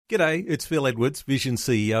G'day, it's Phil Edwards, Vision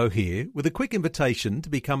CEO here, with a quick invitation to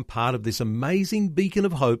become part of this amazing beacon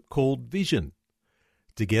of hope called Vision.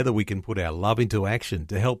 Together we can put our love into action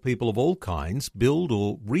to help people of all kinds build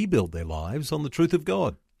or rebuild their lives on the truth of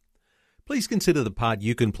God. Please consider the part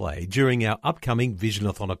you can play during our upcoming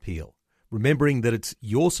Visionathon appeal, remembering that it's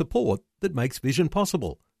your support that makes Vision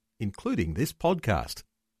possible, including this podcast.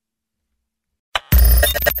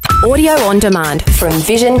 Audio on demand from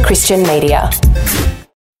Vision Christian Media.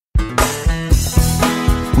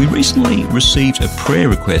 We recently received a prayer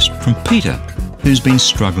request from Peter, who's been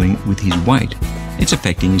struggling with his weight. It's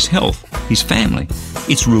affecting his health, his family.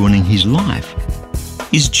 It's ruining his life.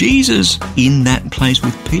 Is Jesus in that place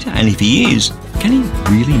with Peter? And if he is, can he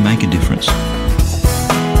really make a difference?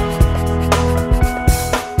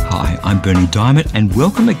 Hi, I'm Bernie Diamond, and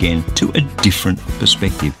welcome again to A Different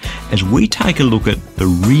Perspective as we take a look at the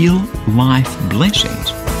real life blessings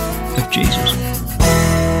of Jesus.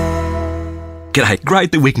 G'day,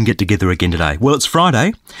 great that we can get together again today. Well, it's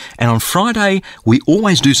Friday, and on Friday we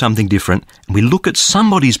always do something different, and we look at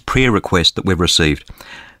somebody's prayer request that we've received.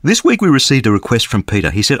 This week we received a request from Peter.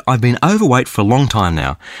 He said, I've been overweight for a long time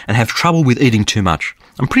now and have trouble with eating too much.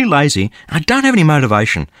 I'm pretty lazy and I don't have any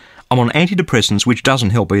motivation. I'm on antidepressants, which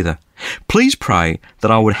doesn't help either. Please pray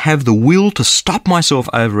that I would have the will to stop myself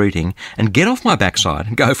overeating and get off my backside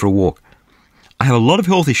and go for a walk. I have a lot of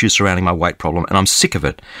health issues surrounding my weight problem and I'm sick of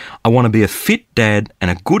it. I want to be a fit dad and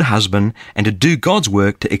a good husband and to do God's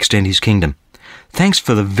work to extend his kingdom. Thanks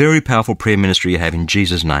for the very powerful prayer ministry you have in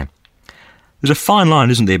Jesus' name. There's a fine line,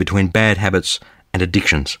 isn't there, between bad habits and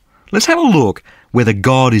addictions. Let's have a look whether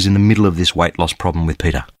God is in the middle of this weight loss problem with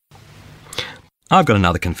Peter. I've got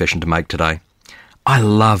another confession to make today. I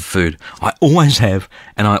love food. I always have,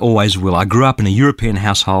 and I always will. I grew up in a European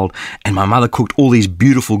household, and my mother cooked all these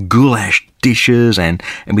beautiful goulash dishes, and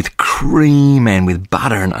with cream and with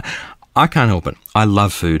butter, and I can't help it. I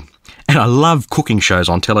love food. And I love cooking shows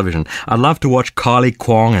on television. I love to watch Kylie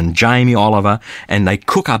Kwong and Jamie Oliver, and they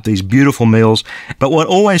cook up these beautiful meals. But what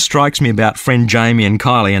always strikes me about friend Jamie and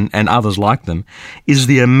Kylie and others like them is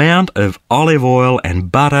the amount of olive oil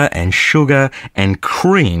and butter and sugar and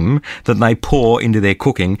cream that they pour into their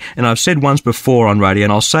cooking. And I've said once before on radio,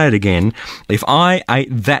 and I'll say it again, if I ate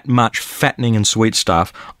that much fattening and sweet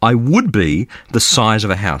stuff, I would be the size of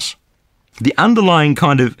a house. The underlying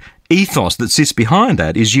kind of ethos that sits behind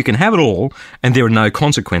that is you can have it all and there are no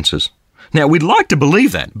consequences. Now, we'd like to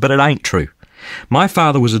believe that, but it ain't true. My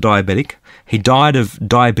father was a diabetic. He died of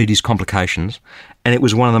diabetes complications, and it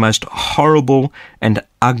was one of the most horrible and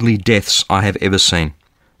ugly deaths I have ever seen.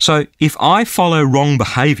 So if I follow wrong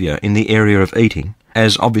behaviour in the area of eating,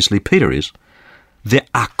 as obviously Peter is, there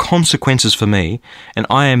are consequences for me, and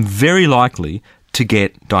I am very likely to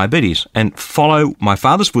get diabetes and follow my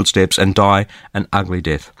father's footsteps and die an ugly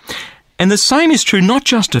death. And the same is true not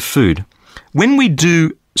just of food. When we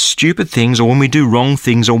do stupid things or when we do wrong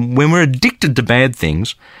things or when we're addicted to bad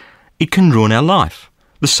things, it can ruin our life.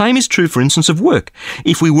 The same is true, for instance, of work.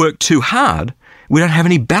 If we work too hard, we don't have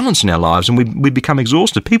any balance in our lives and we become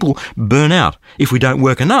exhausted. People burn out. If we don't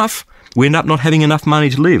work enough, we end up not having enough money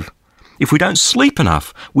to live. If we don't sleep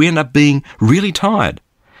enough, we end up being really tired.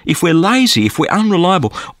 If we're lazy, if we're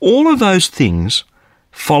unreliable, all of those things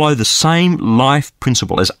follow the same life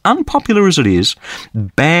principle. As unpopular as it is,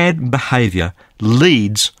 bad behaviour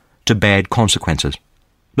leads to bad consequences.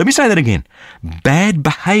 Let me say that again. Bad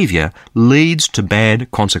behaviour leads to bad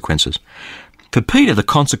consequences. For Peter, the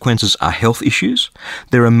consequences are health issues.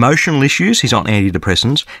 They're emotional issues. He's on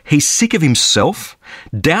antidepressants. He's sick of himself.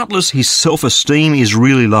 Doubtless his self-esteem is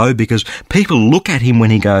really low because people look at him when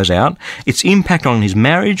he goes out. Its impact on his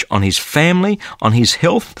marriage, on his family, on his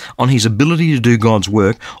health, on his ability to do God's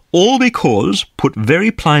work, all because, put very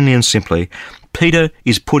plainly and simply, Peter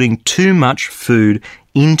is putting too much food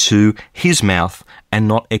into his mouth and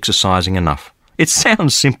not exercising enough. It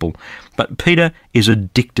sounds simple, but Peter is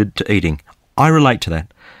addicted to eating. I relate to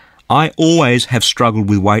that. I always have struggled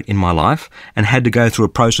with weight in my life and had to go through a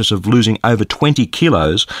process of losing over 20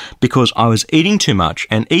 kilos because I was eating too much.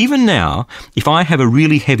 And even now, if I have a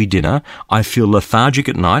really heavy dinner, I feel lethargic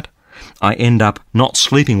at night. I end up not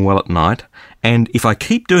sleeping well at night. And if I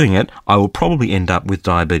keep doing it, I will probably end up with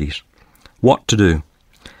diabetes. What to do?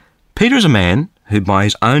 Peter is a man who, by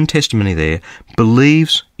his own testimony there,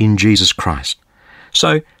 believes in Jesus Christ.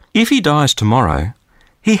 So if he dies tomorrow,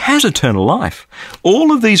 he has eternal life.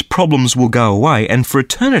 All of these problems will go away, and for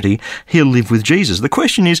eternity, he'll live with Jesus. The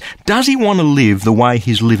question is, does he want to live the way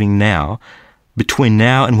he's living now, between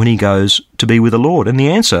now and when he goes to be with the Lord? And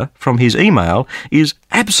the answer from his email is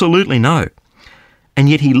absolutely no. And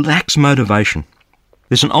yet he lacks motivation.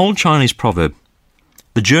 There's an old Chinese proverb,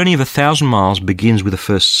 The journey of 1,000 miles begins with the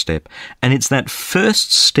first step, and it's that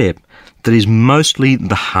first step that is mostly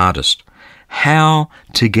the hardest. How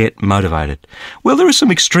to get motivated? Well, there are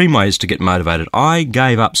some extreme ways to get motivated. I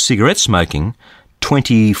gave up cigarette smoking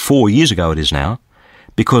 24 years ago it is now,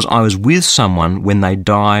 because I was with someone when they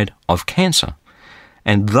died of cancer.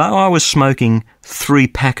 And though I was smoking 3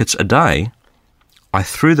 packets a day, I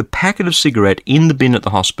threw the packet of cigarette in the bin at the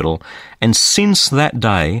hospital, and since that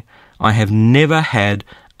day, I have never had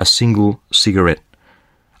a single cigarette.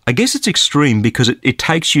 I guess it's extreme because it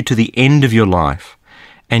takes you to the end of your life,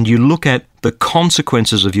 and you look at the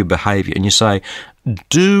consequences of your behaviour, and you say,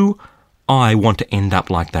 do I want to end up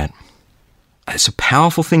like that? It's a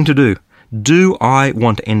powerful thing to do. Do I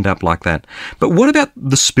want to end up like that? But what about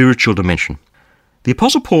the spiritual dimension? The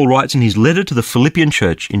Apostle Paul writes in his letter to the Philippian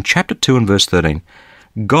church in chapter 2 and verse 13,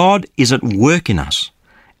 God is at work in us,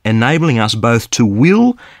 enabling us both to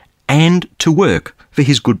will and to work for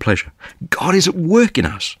his good pleasure. God is at work in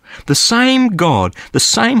us. The same God, the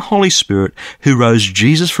same Holy Spirit who rose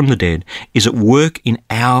Jesus from the dead is at work in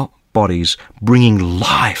our bodies, bringing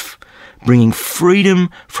life, bringing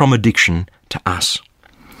freedom from addiction to us.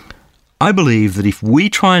 I believe that if we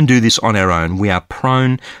try and do this on our own, we are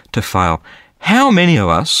prone to fail. How many of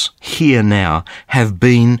us here now have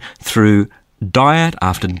been through diet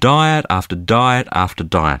after diet after diet after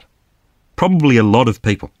diet? Probably a lot of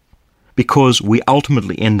people, because we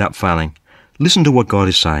ultimately end up failing. Listen to what God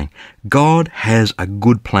is saying. God has a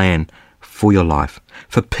good plan for your life,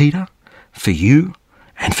 for Peter, for you,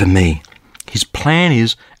 and for me. His plan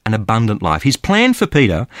is an abundant life. His plan for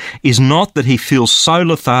Peter is not that he feels so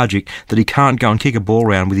lethargic that he can't go and kick a ball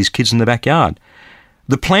around with his kids in the backyard.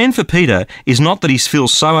 The plan for Peter is not that he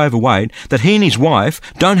feels so overweight that he and his wife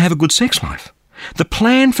don't have a good sex life. The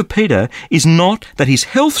plan for Peter is not that his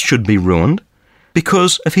health should be ruined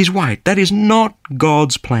because of his weight. That is not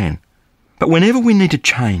God's plan. But whenever we need to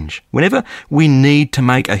change, whenever we need to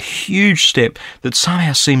make a huge step that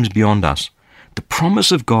somehow seems beyond us, the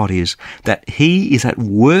promise of God is that he is at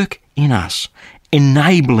work in us,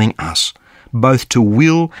 enabling us both to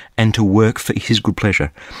will and to work for his good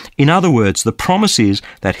pleasure. In other words, the promise is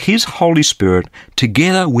that his Holy Spirit,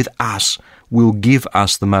 together with us, will give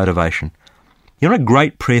us the motivation. You know what a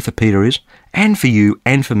great prayer for Peter is? And for you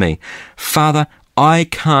and for me. Father, I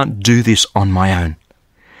can't do this on my own.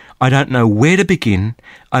 I don't know where to begin.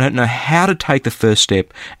 I don't know how to take the first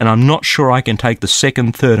step, and I'm not sure I can take the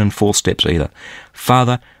second, third, and fourth steps either.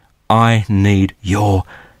 Father, I need your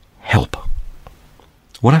help.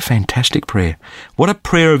 What a fantastic prayer. What a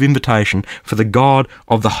prayer of invitation for the God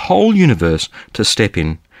of the whole universe to step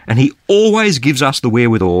in. And he always gives us the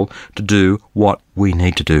wherewithal to do what we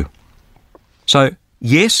need to do. So,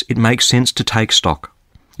 yes, it makes sense to take stock.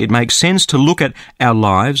 It makes sense to look at our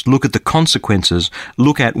lives, look at the consequences,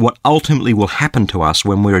 look at what ultimately will happen to us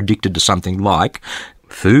when we're addicted to something like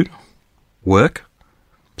food, work,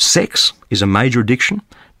 sex is a major addiction,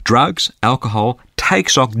 drugs, alcohol. Take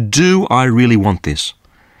stock. Do I really want this?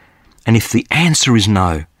 And if the answer is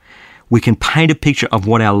no, we can paint a picture of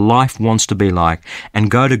what our life wants to be like and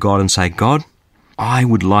go to God and say, God, I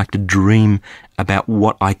would like to dream about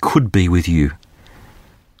what I could be with you.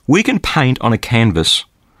 We can paint on a canvas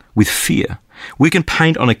with fear. We can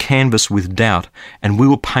paint on a canvas with doubt, and we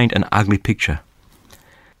will paint an ugly picture.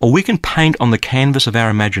 Or we can paint on the canvas of our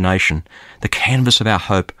imagination, the canvas of our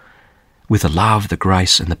hope, with the love, the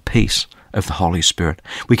grace, and the peace of the Holy Spirit.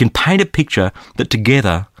 We can paint a picture that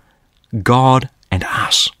together God and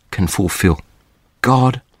us can fulfill.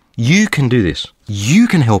 God, you can do this. You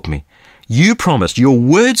can help me. You promised, your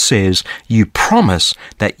word says, you promise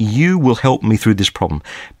that you will help me through this problem.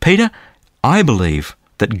 Peter, I believe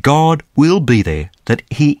that God will be there, that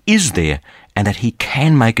he is there, and that he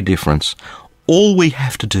can make a difference. All we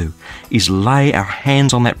have to do is lay our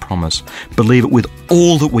hands on that promise, believe it with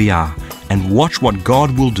all that we are, and watch what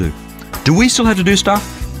God will do. Do we still have to do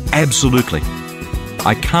stuff? Absolutely.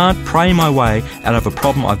 I can't pray my way out of a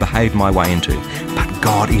problem I've behaved my way into, but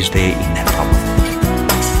God is there in that problem.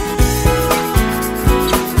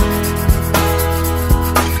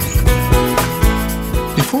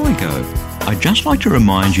 Before I go, I'd just like to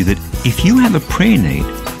remind you that if you have a prayer need,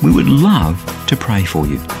 we would love to pray for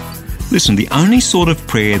you. Listen, the only sort of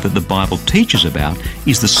prayer that the Bible teaches about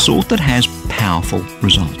is the sort that has powerful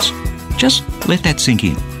results. Just let that sink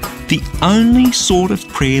in. The only sort of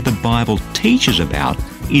prayer the Bible teaches about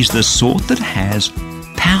is the sort that has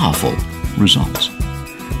powerful results.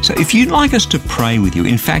 So if you'd like us to pray with you,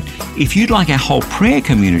 in fact, if you'd like our whole prayer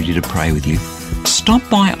community to pray with you, stop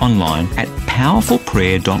by online at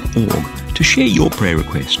powerfulprayer.org to share your prayer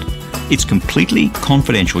request. It's completely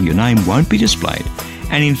confidential. Your name won't be displayed.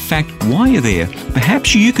 And in fact, while you're there,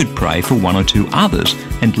 perhaps you could pray for one or two others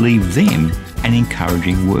and leave them an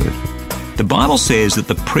encouraging word. The Bible says that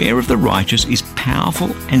the prayer of the righteous is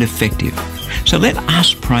powerful and effective. So let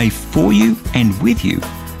us pray for you and with you,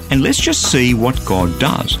 and let's just see what God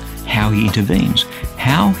does, how He intervenes,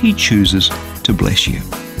 how He chooses to bless you.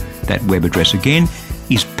 That web address again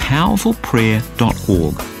is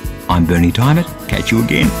powerfulprayer.org. I'm Bernie Diamond. Catch you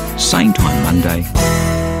again, same time Monday,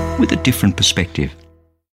 with a different perspective.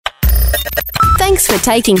 Thanks for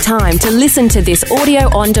taking time to listen to this audio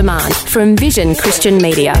on demand from Vision Christian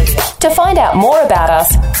Media. To find out more about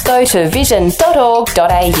us, go to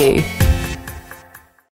vision.org.au.